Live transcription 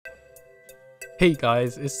Hey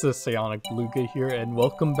guys, it's the Psionic Beluga here and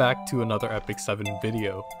welcome back to another Epic 7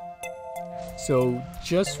 video. So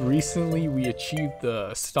just recently we achieved the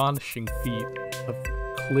astonishing feat of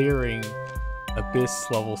clearing Abyss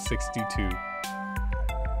level 62.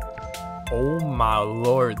 Oh my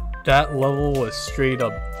lord, that level was straight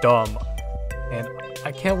up dumb. And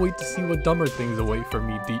I can't wait to see what dumber things await for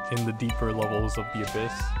me in the deeper levels of the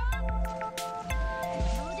Abyss.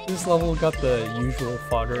 This level got the usual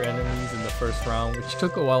fodder enemies in the first round, which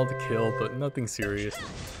took a while to kill, but nothing serious.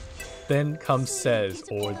 Then comes Says,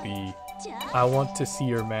 or the I want to see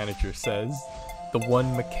your manager says, the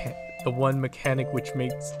one mechanic which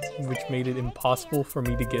made it impossible for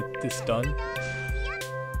me to get this done.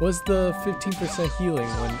 Was the 15% healing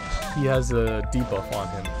when he has a debuff on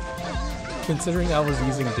him. Considering I was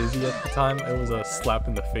using Dizzy at the time, it was a slap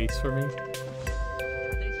in the face for me.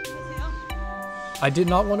 I did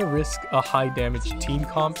not want to risk a high damage team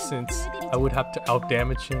comp since I would have to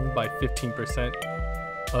outdamage him by 15%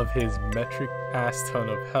 of his metric ass ton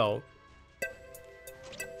of health.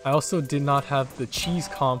 I also did not have the cheese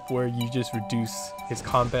comp where you just reduce his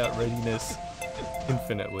combat readiness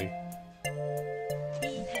infinitely.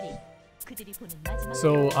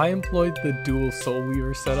 So I employed the dual Soul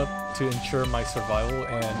Weaver setup to ensure my survival,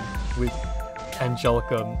 and with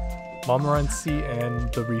Angelica Montmorency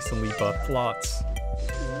and the recently buffed Lots.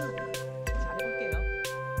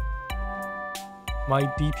 My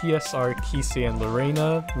DPS are Kisei and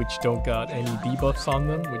Lorena, which don't got any debuffs on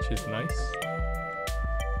them, which is nice.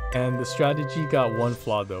 And the strategy got one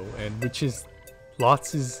flaw though, and which is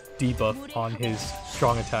Lots' debuff on his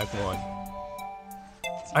strong attack 1.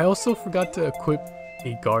 I also forgot to equip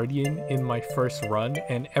a Guardian in my first run,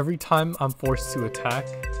 and every time I'm forced to attack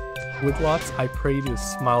with Lots, I pray to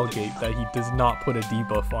Smilegate that he does not put a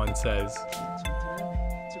debuff on Says.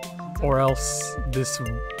 Or else this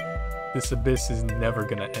Abyss is never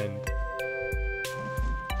gonna end.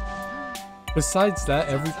 Besides that,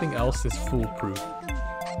 everything else is foolproof.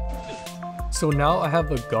 So now I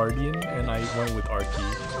have a Guardian and I went with Archie.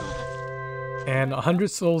 And 100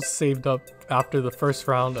 souls saved up after the first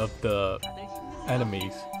round of the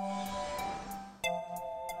enemies.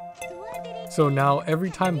 So now every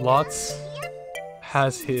time Lots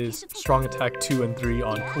has his strong attack 2 and 3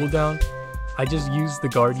 on cooldown, I just use the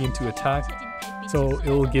Guardian to attack, so it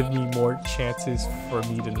will give me more chances for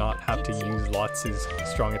me to not have to use Lots'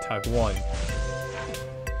 strong attack 1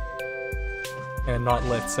 and not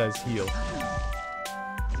let Says heal.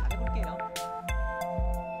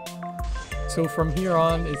 So from here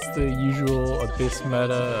on, it's the usual Abyss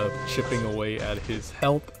meta of chipping away at his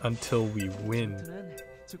health until we win.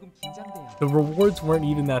 The rewards weren't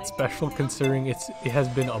even that special considering it has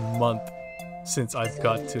been a month since I've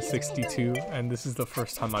got to 62, and this is the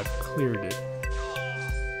first time I've cleared it.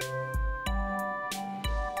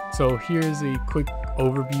 So here's a quick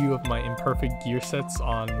overview of my imperfect gear sets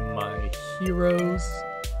on my heroes.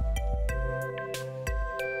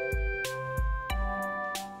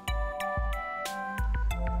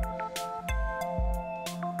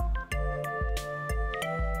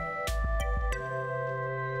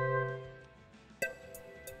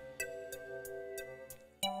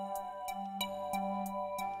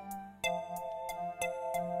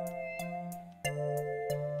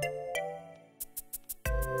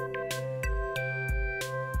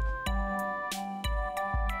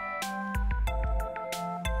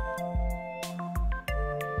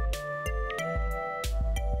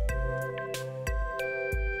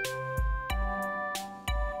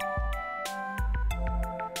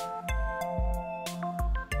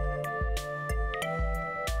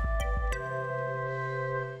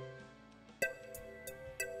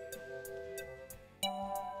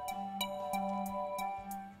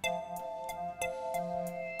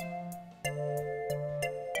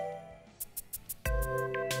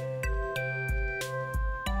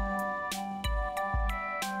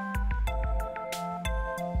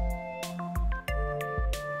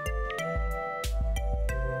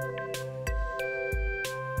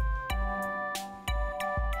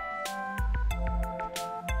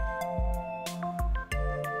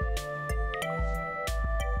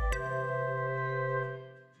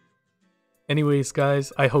 Anyways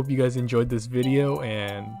guys, I hope you guys enjoyed this video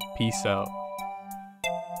and peace out.